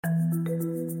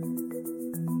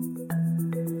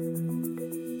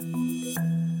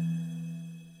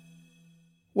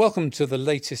Welcome to the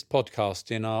latest podcast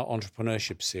in our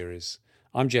Entrepreneurship series.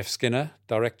 I'm Jeff Skinner,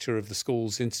 Director of the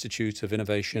school's Institute of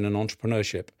Innovation and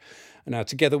Entrepreneurship. Now,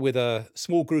 together with a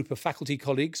small group of faculty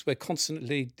colleagues, we're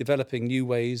constantly developing new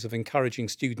ways of encouraging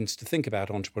students to think about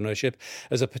entrepreneurship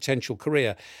as a potential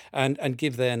career and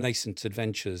give their nascent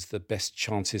adventures the best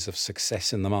chances of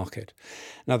success in the market.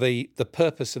 Now, the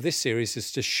purpose of this series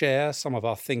is to share some of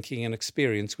our thinking and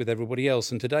experience with everybody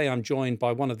else. And today I'm joined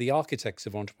by one of the architects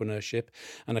of entrepreneurship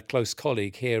and a close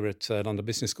colleague here at London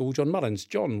Business School, John Mullins.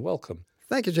 John, welcome.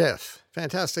 Thank you, Jeff.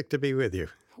 Fantastic to be with you.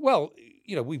 Well,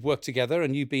 we've worked together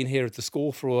and you've been here at the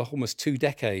school for almost 2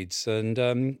 decades.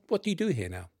 And what do you do here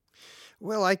now?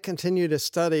 Well, I continue to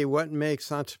study what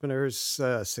makes entrepreneurs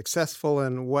successful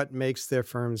and what makes their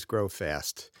firms grow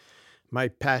fast. My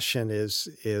passion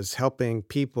is helping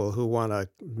people who want to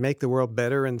make the world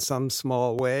better in some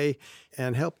small way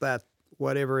and help that,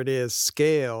 whatever it is,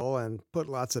 scale and put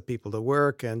lots of people to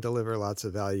work and deliver lots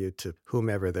of value to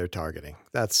whomever they're targeting.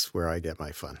 That's where I get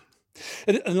my fun.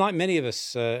 And like many of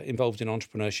us involved in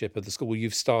entrepreneurship at the school,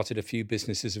 you've started a few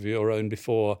businesses of your own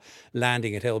before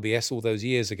landing at LBS all those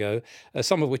years ago,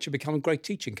 some of which have become great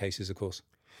teaching cases, of course.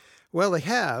 Well, they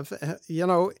have,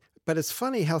 but it's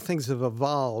funny how things have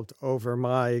evolved over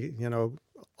my,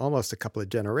 almost a couple of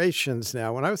generations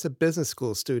now. When I was a business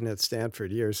school student at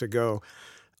Stanford years ago,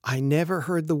 I never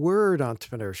heard the word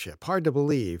entrepreneurship. Hard to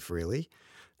believe, really.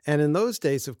 And in those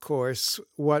days, of course,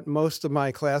 what most of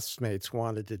my classmates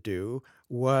wanted to do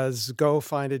was go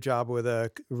find a job with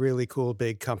a really cool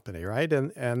big company, right?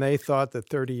 And they thought that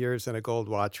 30 years and a gold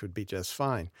watch would be just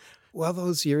fine. Well,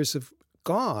 those years have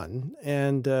gone,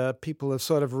 and people have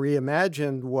sort of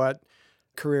reimagined what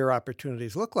career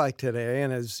opportunities look like today.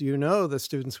 And as you know, the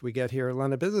students we get here at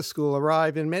London Business School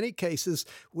arrive in many cases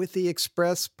with the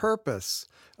express purpose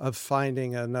of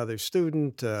finding another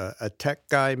student, a tech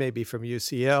guy maybe from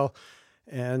UCL,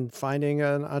 and finding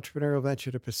an entrepreneurial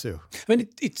venture to pursue. I mean,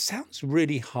 it sounds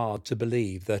really hard to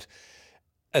believe that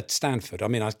at Stanford, I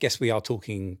mean, I guess we are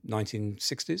talking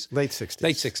 1960s? Late 60s.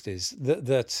 Late 60s,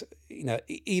 that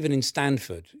even in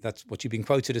Stanford, that's what you've been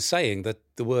quoted as saying, that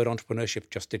the word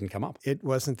entrepreneurship just didn't come up. It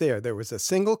wasn't there. There was a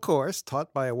single course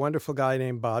taught by a wonderful guy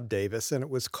named Bob Davis, and it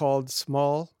was called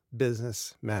Small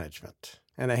Business Management.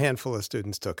 And a handful of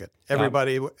students took it.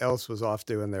 Everybody else was off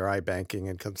doing their iBanking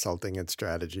and consulting and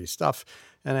strategy stuff,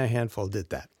 and a handful did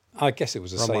that. I guess it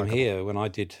was the same here when I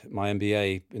did my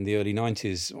MBA in the early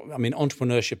 90s. I mean,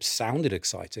 entrepreneurship sounded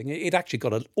exciting. It actually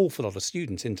got an awful lot of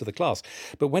students into the class.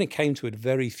 But when it came to it,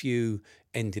 very few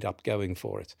ended up going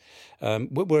for it.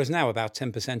 Whereas now about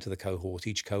 10% of the cohort,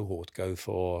 each cohort, go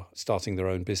for starting their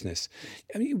own business.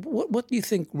 I mean, what do you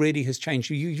think really has changed?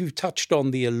 You've touched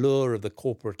on the allure of the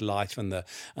corporate life and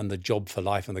the job for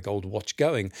life and the gold watch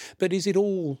going. But is it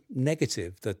all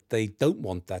negative that they don't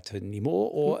want that anymore?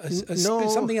 Or has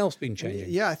something else been changing?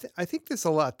 Yeah, I think there's a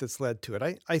lot that's led to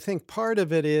it. I think part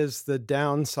of it is the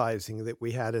downsizing that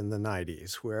we had in the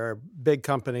 90s, where big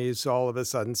companies all of a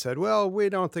sudden said, well, we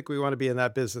don't think we want to be in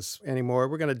that business anymore.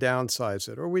 We're going to downsize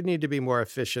it, or we need to be more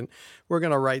efficient. We're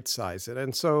going to right-size it.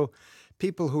 And so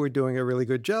people who were doing a really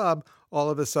good job all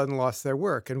of a sudden lost their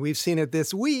work. And we've seen it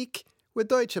this week with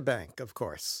Deutsche Bank, of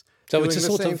course. So it's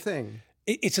the same thing.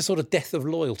 It's a sort of death of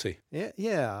loyalty.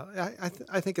 Yeah.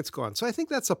 I think it's gone. So I think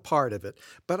that's a part of it.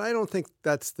 But I don't think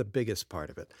that's the biggest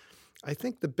part of it. I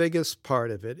think the biggest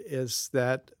part of it is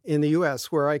that in the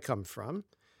U.S., where I come from,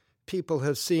 people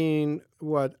have seen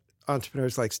what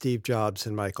entrepreneurs like Steve Jobs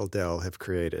and Michael Dell have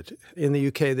created. In the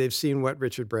UK, they've seen what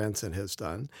Richard Branson has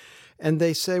done. And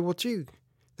they say, well, gee,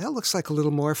 that looks like a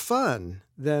little more fun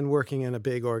than working in a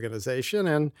big organization.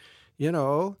 And,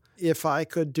 if I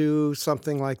could do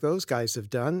something like those guys have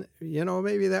done,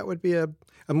 maybe that would be a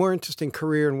more interesting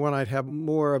career and one I'd have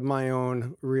more of my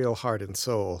own real heart and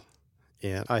soul.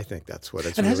 And I think that's what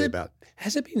it's really about.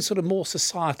 Has it been sort of more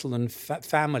societal and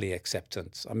family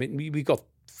acceptance? I mean, we got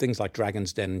things like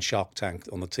Dragon's Den and Shark Tank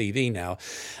on the TV now,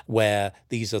 where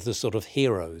these are the sort of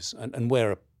heroes, and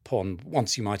whereupon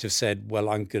once you might have said, well,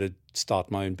 I'm going to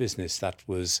start my own business, that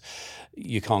was,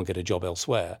 you can't get a job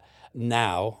elsewhere.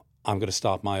 Now, I'm going to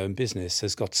start my own business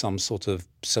has got some sort of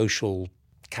social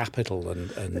capital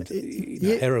and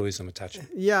heroism attached.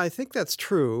 Yeah, I think that's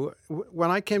true. When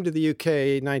I came to the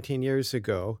UK 19 years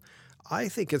ago, I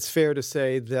think it's fair to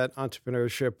say that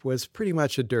entrepreneurship was pretty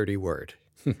much a dirty word.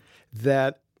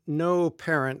 That no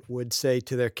parent would say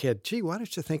to their kid, gee, why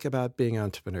don't you think about being an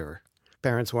entrepreneur?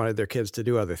 Parents wanted their kids to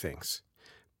do other things.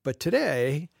 But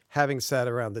today, having sat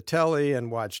around the telly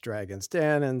and watched Dragon's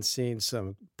Den and seen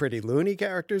some pretty loony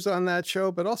characters on that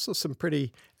show, but also some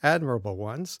pretty admirable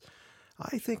ones,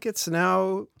 I think it's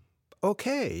now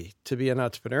okay to be an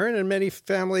entrepreneur. And in many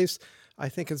families, I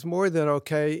think it's more than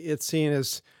okay. It's seen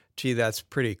as, gee, that's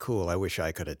pretty cool. I wish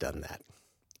I could have done that.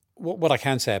 What I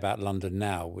can say about London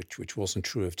now, which wasn't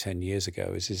true of 10 years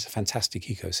ago, is a fantastic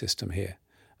ecosystem here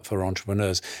for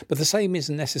entrepreneurs. But the same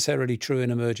isn't necessarily true in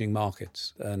emerging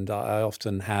markets. And I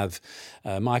often have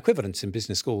my equivalents in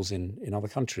business schools in other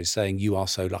countries saying, you are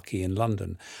so lucky in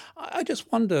London. I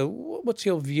just wonder, what's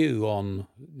your view on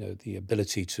the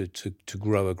ability to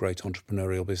grow a great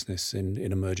entrepreneurial business in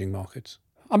emerging markets?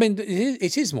 I mean,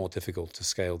 it is more difficult to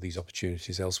scale these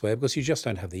opportunities elsewhere because you just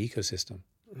don't have the ecosystem.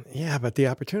 Yeah, but the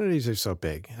opportunities are so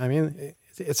big. I mean,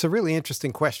 it's a really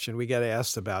interesting question we get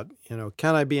asked about,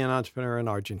 can I be an entrepreneur in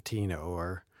Argentina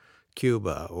or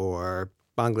Cuba or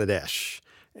Bangladesh?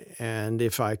 And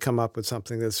if I come up with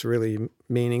something that's really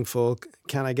meaningful,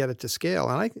 can I get it to scale?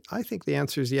 And I think the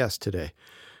answer is yes today.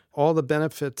 All the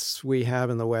benefits we have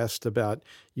in the West about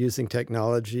using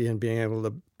technology and being able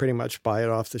to pretty much buy it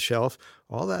off the shelf,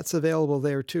 all that's available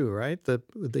there too, right?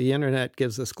 The internet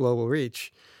gives us global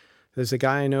reach. There's a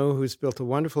guy I know who's built a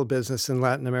wonderful business in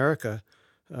Latin America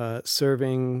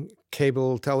serving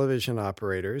cable television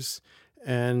operators.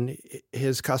 And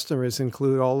his customers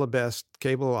include all the best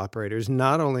cable operators,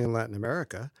 not only in Latin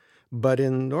America, but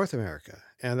in North America.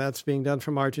 And that's being done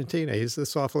from Argentina. He's the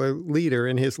software leader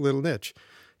in his little niche.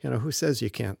 Who says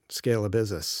you can't scale a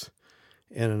business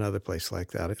in another place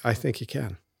like that? I think you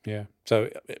can. Yeah. So,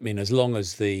 I mean, as long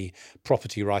as the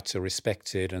property rights are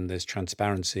respected and there's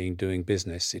transparency in doing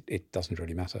business, it doesn't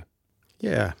really matter.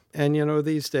 Yeah. And,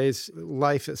 these days,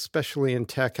 life, especially in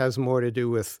tech, has more to do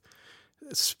with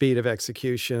speed of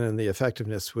execution and the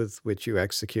effectiveness with which you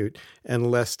execute and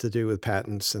less to do with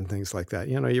patents and things like that.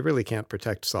 You really can't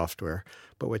protect software.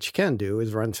 But what you can do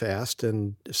is run fast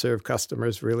and serve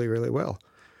customers really, really well.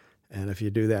 And if you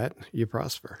do that, you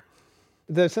prosper.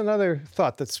 There's another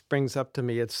thought that springs up to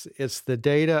me. It's the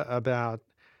data about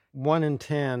 1 in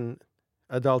 10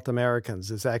 adult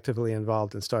Americans is actively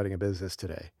involved in starting a business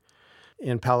today.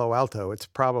 In Palo Alto, it's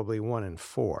probably 1 in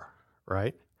 4,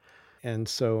 right? And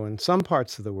so in some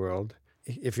parts of the world,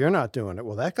 if you're not doing it,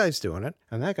 well, that guy's doing it,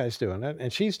 and that guy's doing it,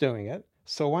 and she's doing it.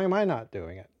 So why am I not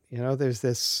doing it? There's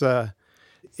this,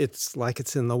 it's like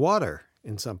it's in the water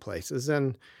in some places.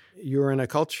 And you're in a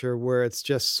culture where it's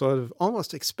just sort of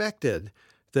almost expected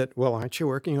that, well, aren't you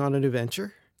working on a new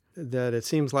venture? That it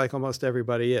seems like almost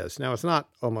everybody is. Now, it's not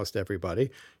almost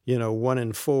everybody. 1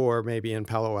 in 4 maybe in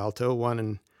Palo Alto,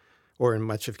 or in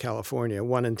much of California,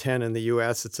 1 in 10 in the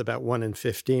U.S., it's about 1 in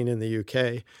 15 in the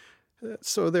U.K.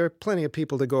 So there are plenty of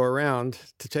people to go around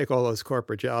to take all those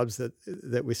corporate jobs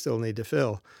that we still need to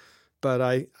fill. But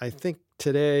I think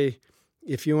today,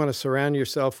 if you want to surround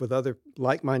yourself with other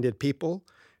like-minded people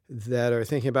that are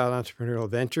thinking about entrepreneurial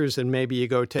ventures, and maybe you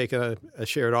go take a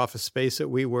shared office space at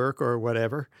WeWork or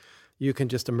whatever, you can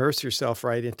just immerse yourself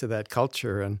right into that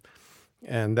culture,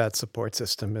 and that support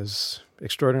system is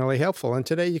extraordinarily helpful. And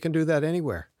today you can do that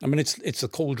anywhere. I mean, it's a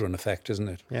cauldron effect, isn't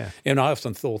it? Yeah. I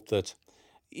often thought that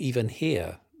even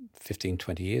here, 15,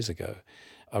 20 years ago,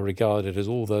 I regarded as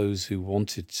all those who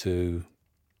wanted to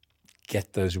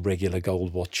get those regular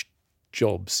gold watch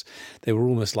jobs, they were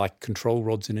almost like control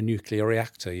rods in a nuclear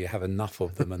reactor. You have enough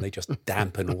of them and they just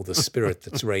dampen all the spirit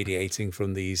that's radiating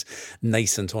from these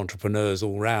nascent entrepreneurs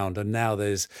all round. And now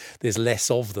there's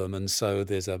less of them, and so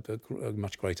there's a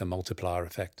much greater multiplier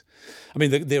effect. I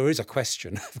mean, there is a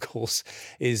question, of course,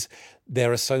 is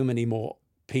there are so many more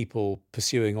people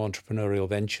pursuing entrepreneurial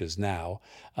ventures now.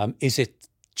 Is it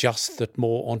just that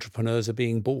more entrepreneurs are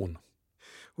being born?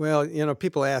 Well,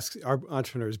 people ask, are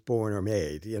entrepreneurs born or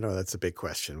made? That's a big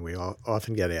question we all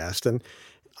often get asked. And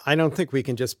I don't think we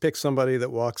can just pick somebody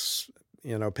that walks,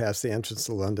 past the entrance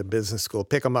to London Business School,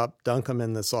 pick them up, dunk them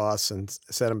in the sauce, and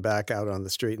set them back out on the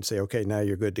street and say, okay, now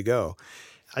you're good to go.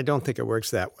 I don't think it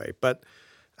works that way. But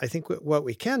I think what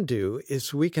we can do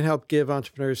is we can help give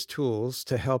entrepreneurs tools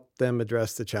to help them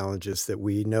address the challenges that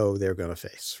we know they're going to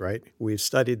face, right? We've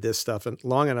studied this stuff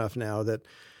long enough now that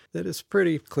it's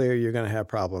pretty clear you're going to have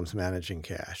problems managing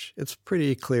cash. It's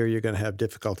pretty clear you're going to have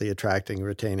difficulty attracting and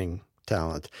retaining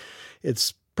talent.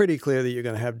 It's pretty clear that you're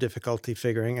going to have difficulty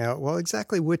figuring out, well,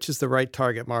 exactly which is the right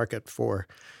target market for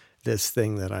this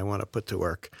thing that I want to put to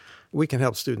work. We can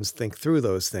help students think through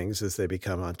those things as they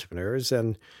become entrepreneurs,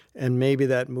 and maybe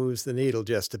that moves the needle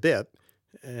just a bit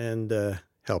and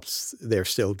helps their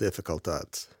still difficult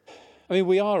odds. I mean,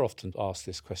 we are often asked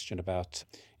this question about,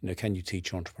 can you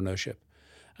teach entrepreneurship?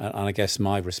 And I guess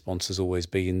my response has always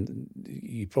been,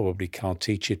 you probably can't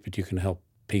teach it, but you can help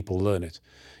people learn it.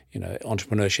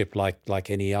 Entrepreneurship, like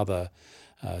any other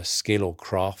skill or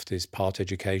craft, is part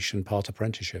education, part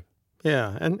apprenticeship.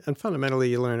 Yeah, and fundamentally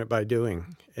you learn it by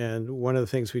doing. And one of the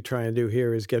things we try and do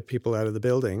here is get people out of the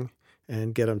building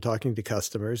and get them talking to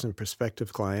customers and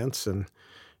prospective clients and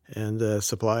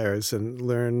suppliers and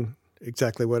learn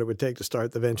exactly what it would take to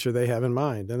start the venture they have in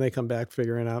mind. And they come back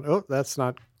figuring out, oh, that's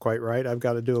not quite right. I've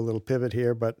got to do a little pivot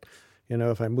here, but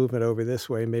if I move it over this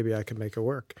way, maybe I can make it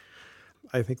work.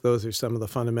 I think those are some of the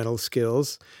fundamental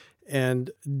skills. And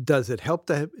does it help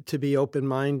to be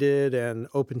open-minded and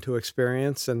open to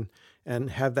experience and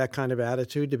have that kind of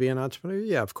attitude to be an entrepreneur?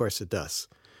 Yeah, of course it does.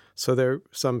 So there are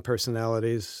some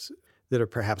personalities that are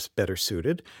perhaps better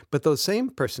suited, but those same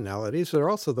personalities are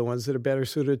also the ones that are better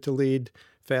suited to lead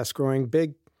fast-growing,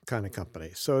 big kind of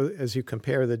companies. So as you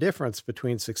compare the difference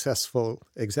between successful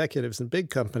executives in big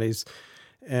companies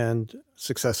and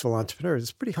successful entrepreneurs,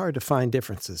 it's pretty hard to find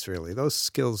differences, really. Those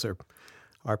skills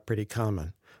are pretty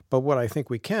common. But what I think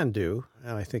we can do,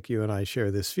 and I think you and I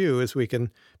share this view, is we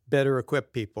can better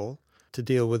equip people to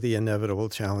deal with the inevitable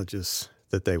challenges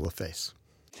that they will face.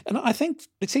 And I think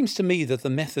it seems to me that the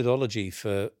methodology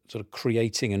for sort of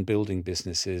creating and building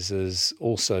businesses has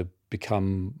also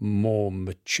become more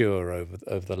mature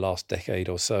over the last decade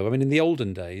or so. I mean, in the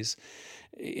olden days,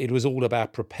 it was all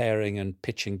about preparing and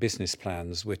pitching business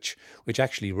plans, which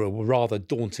actually were rather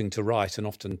daunting to write and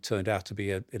often turned out to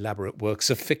be elaborate works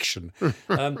of fiction.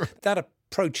 That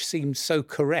approach seemed so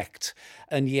correct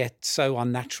and yet so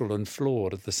unnatural and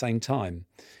flawed at the same time.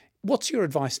 What's your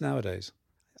advice nowadays?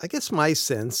 I guess my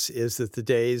sense is that the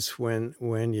days when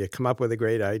you come up with a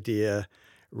great idea,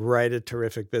 write a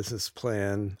terrific business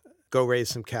plan, go raise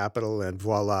some capital, and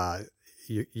voila,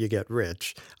 you get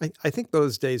rich. I think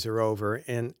those days are over,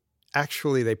 and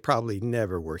actually they probably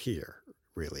never were here,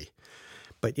 really.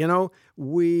 But,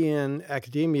 we in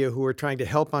academia who are trying to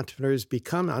help entrepreneurs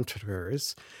become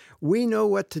entrepreneurs, we know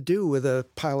what to do with a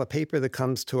pile of paper that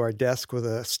comes to our desk with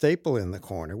a staple in the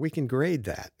corner. We can grade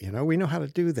that, we know how to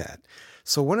do that.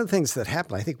 So one of the things that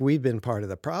happened, I think we've been part of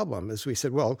the problem, is we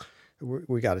said, well,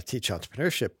 we got to teach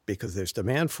entrepreneurship because there's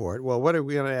demand for it. Well, what are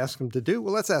we going to ask them to do?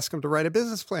 Well, let's ask them to write a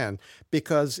business plan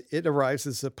because it arrives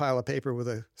as a pile of paper with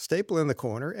a staple in the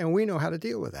corner, and we know how to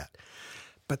deal with that.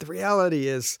 But the reality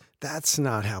is that's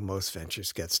not how most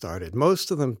ventures get started. Most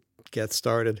of them get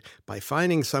started by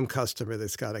finding some customer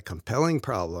that's got a compelling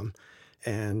problem,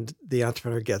 and the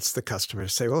entrepreneur gets the customer to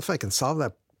say, well, if I can solve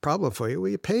that problem for you, will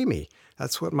you pay me?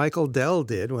 That's what Michael Dell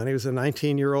did when he was a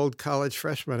 19-year-old college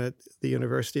freshman at the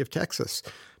University of Texas.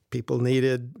 People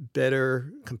needed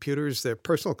better computers, their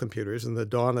personal computers in the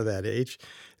dawn of that age,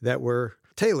 that were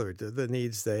tailored to the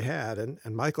needs they had.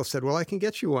 And Michael said, well, I can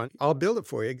get you one. I'll build it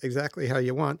for you exactly how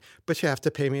you want, but you have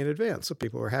to pay me in advance. So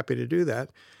people were happy to do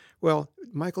that. Well,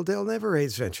 Michael Dell never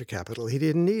raised venture capital. He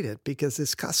didn't need it because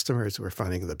his customers were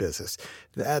funding the business.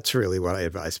 That's really what I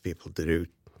advise people to do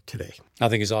today. I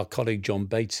think it's our colleague John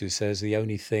Bates who says the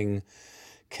only thing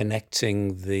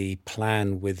connecting the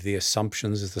plan with the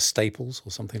assumptions is the staples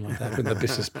or something like that in the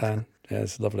business plan. Yeah,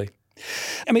 it's lovely.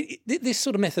 I mean, this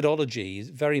sort of methodology is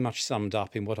very much summed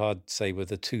up in what I'd say were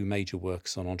the two major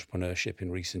works on entrepreneurship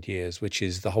in recent years, which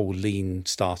is the whole lean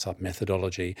startup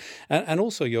methodology and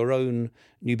also your own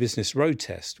new business road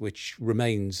test, which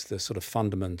remains the sort of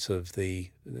fundament of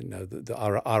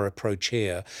our approach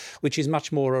here, which is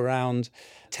much more around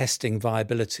testing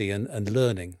viability and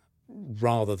learning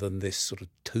rather than this sort of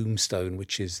tombstone,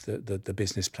 which is the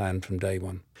business plan from day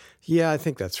one. Yeah, I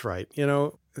think that's right.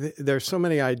 There's so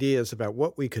many ideas about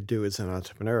what we could do as an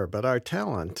entrepreneur, but our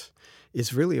talent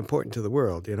is really important to the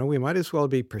world. We might as well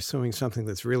be pursuing something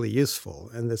that's really useful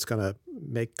and that's going to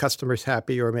make customers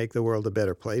happy or make the world a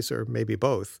better place, or maybe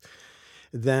both,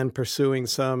 than pursuing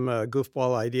some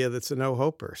goofball idea that's a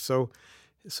no-hoper. So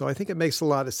I think it makes a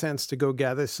lot of sense to go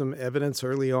gather some evidence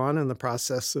early on in the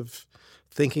process of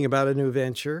thinking about a new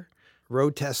venture,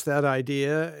 road test that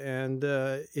idea, and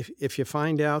if you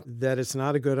find out that it's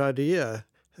not a good idea,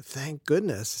 thank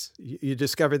goodness you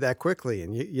discovered that quickly,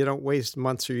 and you don't waste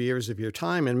months or years of your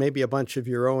time and maybe a bunch of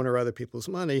your own or other people's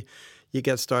money. You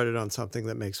get started on something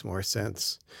that makes more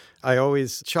sense. I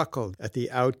always chuckled at the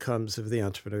outcomes of the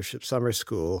Entrepreneurship Summer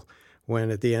School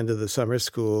when at the end of the summer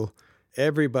school,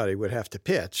 everybody would have to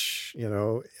pitch,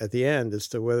 at the end as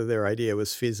to whether their idea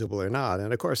was feasible or not.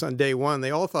 And of course, on day one,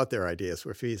 they all thought their ideas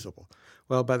were feasible.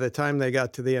 Well, by the time they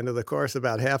got to the end of the course,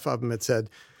 about half of them had said,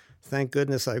 thank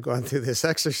goodness I've gone through this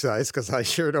exercise because I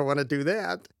sure don't want to do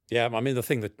that. Yeah, I mean, the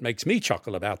thing that makes me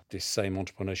chuckle about this same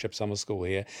Entrepreneurship Summer School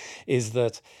here is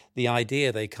that the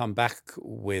idea they come back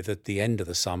with at the end of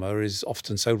the summer is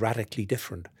often so radically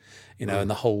different, and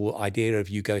the whole idea of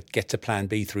you get to plan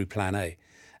B through plan A.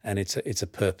 And it's a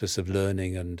purpose of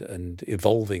learning and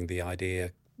evolving the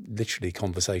idea literally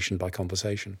conversation by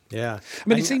conversation. Yeah. I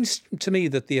mean, it seems to me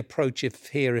that the approach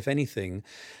if anything,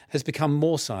 has become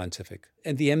more scientific,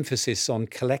 and the emphasis on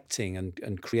collecting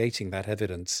and creating that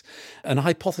evidence and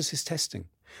hypothesis testing.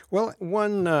 Well,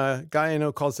 one guy I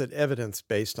know calls it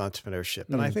evidence-based entrepreneurship,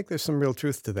 and I think there's some real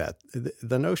truth to that.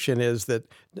 The notion is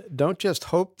that don't just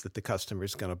hope that the customer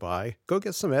is going to buy. Go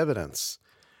get some evidence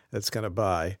that's going to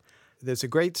buy. There's a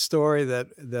great story that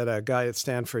a guy at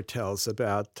Stanford tells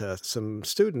about some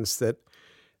students that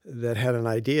had an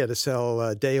idea to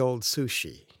sell day-old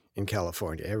sushi in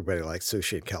California. Everybody likes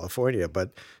sushi in California,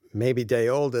 but maybe day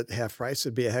old at half price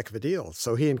would be a heck of a deal.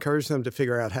 So he encouraged them to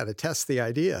figure out how to test the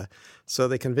idea. So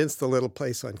they convinced the little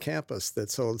place on campus that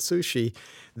sold sushi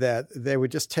that they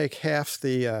would just take half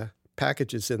the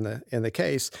packages in the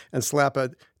case and slap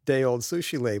a day-old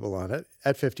sushi label on it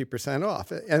at 50%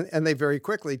 off. And they very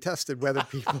quickly tested whether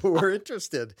people were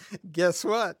interested. Guess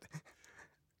what?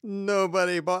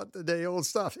 Nobody bought the day-old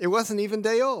stuff. It wasn't even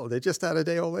day-old. It just had a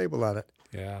day-old label on it.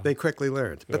 Yeah. They quickly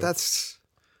learned. But that's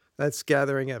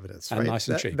gathering evidence, right? And nice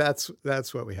and cheap.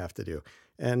 That's what we have to do.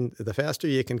 And the faster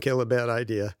you can kill a bad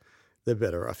idea, the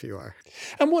better off you are.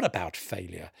 And what about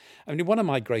failure? I mean, one of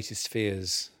my greatest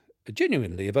fears,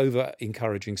 genuinely, of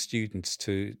over-encouraging students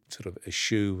to sort of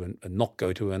eschew and not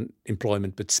go to an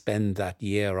employment, but spend that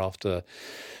year after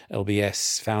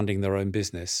LBS founding their own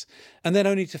business, and then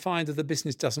only to find that the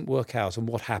business doesn't work out, and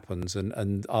what happens,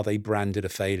 and are they branded a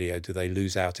failure? Do they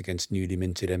lose out against newly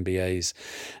minted MBAs?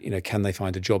 Can they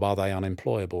find a job? Are they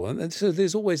unemployable? And so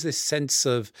there's always this sense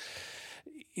of,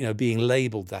 being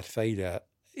labeled that failure.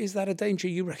 Is that a danger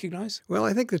you recognize? Well,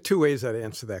 I think there are two ways I'd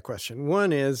answer that question.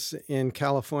 One is, in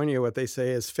California, what they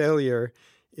say is failure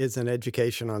is an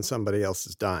education on somebody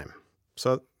else's dime.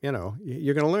 So, you're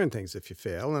going to learn things if you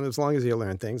fail. And as long as you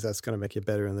learn things, that's going to make you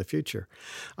better in the future.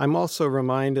 I'm also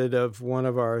reminded of one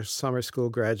of our summer school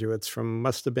graduates from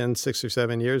must have been 6 or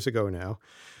 7 years ago now,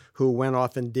 who went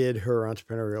off and did her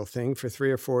entrepreneurial thing for 3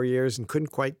 or 4 years and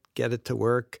couldn't quite get it to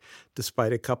work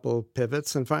despite a couple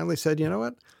pivots, and finally said, you know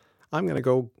what? I'm going to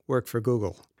go work for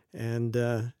Google.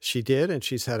 And she did, and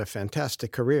she's had a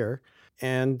fantastic career.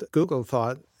 And Google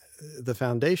thought the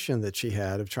foundation that she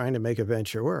had of trying to make a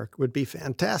venture work would be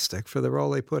fantastic for the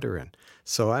role they put her in.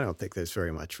 So I don't think there's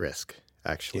very much risk,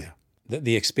 actually. Yeah.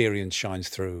 The experience shines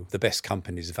through. The best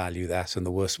companies value that, and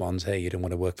the worst ones, hey, you don't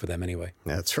want to work for them anyway.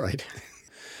 That's right.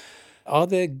 Are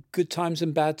there good times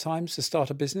and bad times to start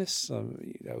a business?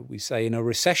 We say in a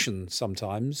recession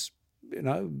sometimes,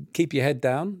 keep your head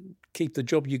down, keep the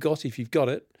job you got if you've got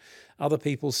it. Other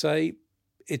people say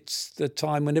it's the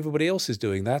time when everybody else is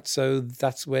doing that, so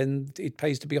that's when it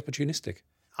pays to be opportunistic.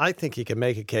 I think you can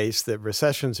make a case that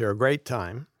recessions are a great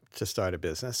time to start a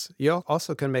business. You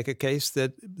also can make a case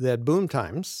that boom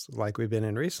times, like we've been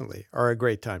in recently, are a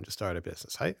great time to start a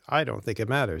business. I don't think it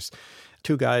matters.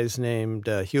 Two guys named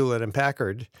Hewlett and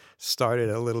Packard started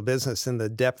a little business in the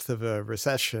depth of a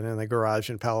recession in the garage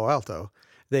in Palo Alto.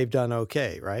 They've done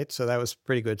okay, right? So that was a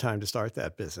pretty good time to start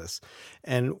that business.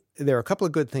 And there are a couple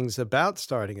of good things about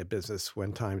starting a business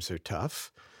when times are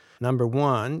tough. Number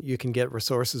one, you can get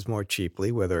resources more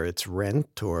cheaply, whether it's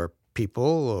rent or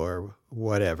people or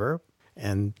whatever,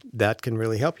 and that can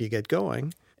really help you get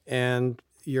going. And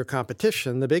your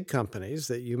competition, the big companies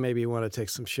that you maybe want to take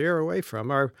some share away from,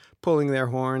 are pulling their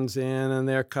horns in and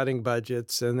they're cutting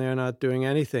budgets and they're not doing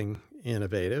anything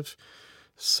innovative.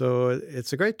 So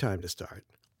it's a great time to start.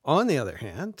 On the other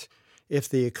hand, if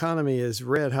the economy is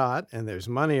red hot and there's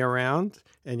money around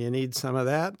and you need some of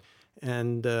that,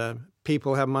 and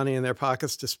people have money in their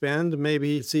pockets to spend,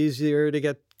 maybe it's easier to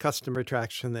get customer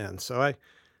traction then. So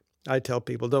I tell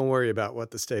people, don't worry about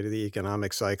what the state of the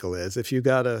economic cycle is. If you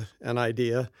got an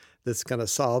idea that's going to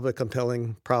solve a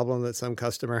compelling problem that some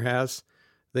customer has,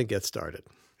 then get started.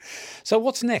 So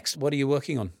what's next? What are you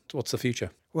working on? What's the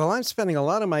future? Well, I'm spending a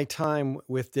lot of my time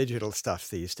with digital stuff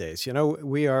these days. You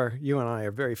and I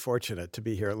are very fortunate to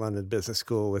be here at London Business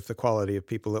School with the quality of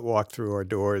people that walk through our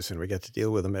doors, and we get to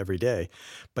deal with them every day.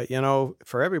 But,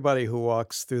 for everybody who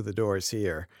walks through the doors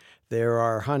here, there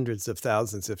are hundreds of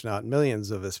thousands, if not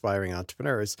millions, of aspiring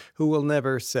entrepreneurs who will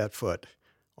never set foot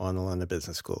on the London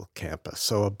Business School campus.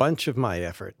 So a bunch of my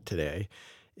effort today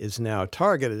is now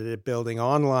targeted at building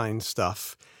online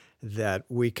stuff that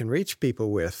we can reach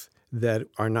people with that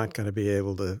are not going to be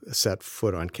able to set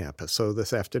foot on campus. So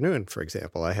this afternoon, for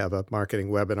example, I have a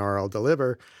marketing webinar I'll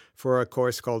deliver for a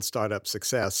course called Startup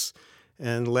Success.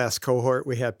 And last cohort,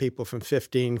 we had people from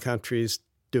 15 countries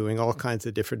doing all kinds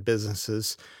of different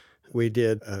businesses We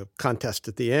did a contest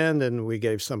at the end, and we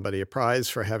gave somebody a prize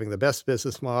for having the best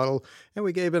business model, and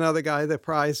we gave another guy the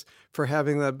prize for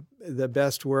having the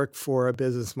best work for a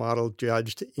business model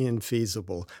judged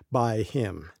infeasible by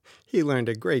him. He learned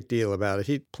a great deal about it.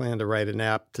 He planned to write an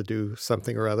app to do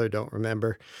something or other, don't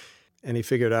remember, and he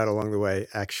figured out along the way,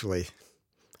 actually,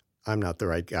 I'm not the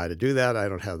right guy to do that. I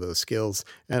don't have those skills,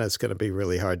 and it's going to be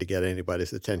really hard to get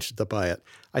anybody's attention to buy it.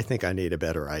 I think I need a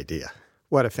better idea.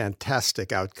 What a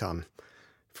fantastic outcome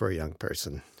for a young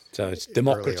person. So it's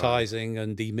democratizing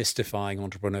and demystifying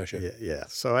entrepreneurship. Yeah.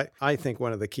 So I think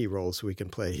one of the key roles we can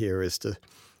play here is to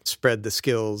spread the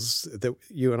skills that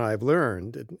you and I have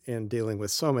learned in dealing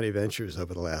with so many ventures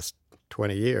over the last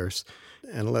 20 years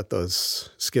and let those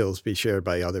skills be shared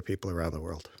by other people around the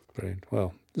world. Brilliant.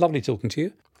 Well, lovely talking to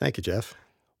you. Thank you, Jeff.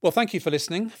 Well, thank you for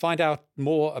listening. Find out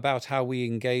more about how we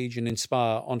engage and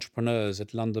inspire entrepreneurs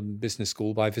at London Business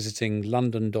School by visiting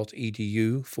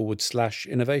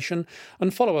london.edu/innovation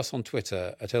and follow us on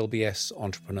Twitter at LBS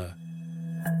Entrepreneur.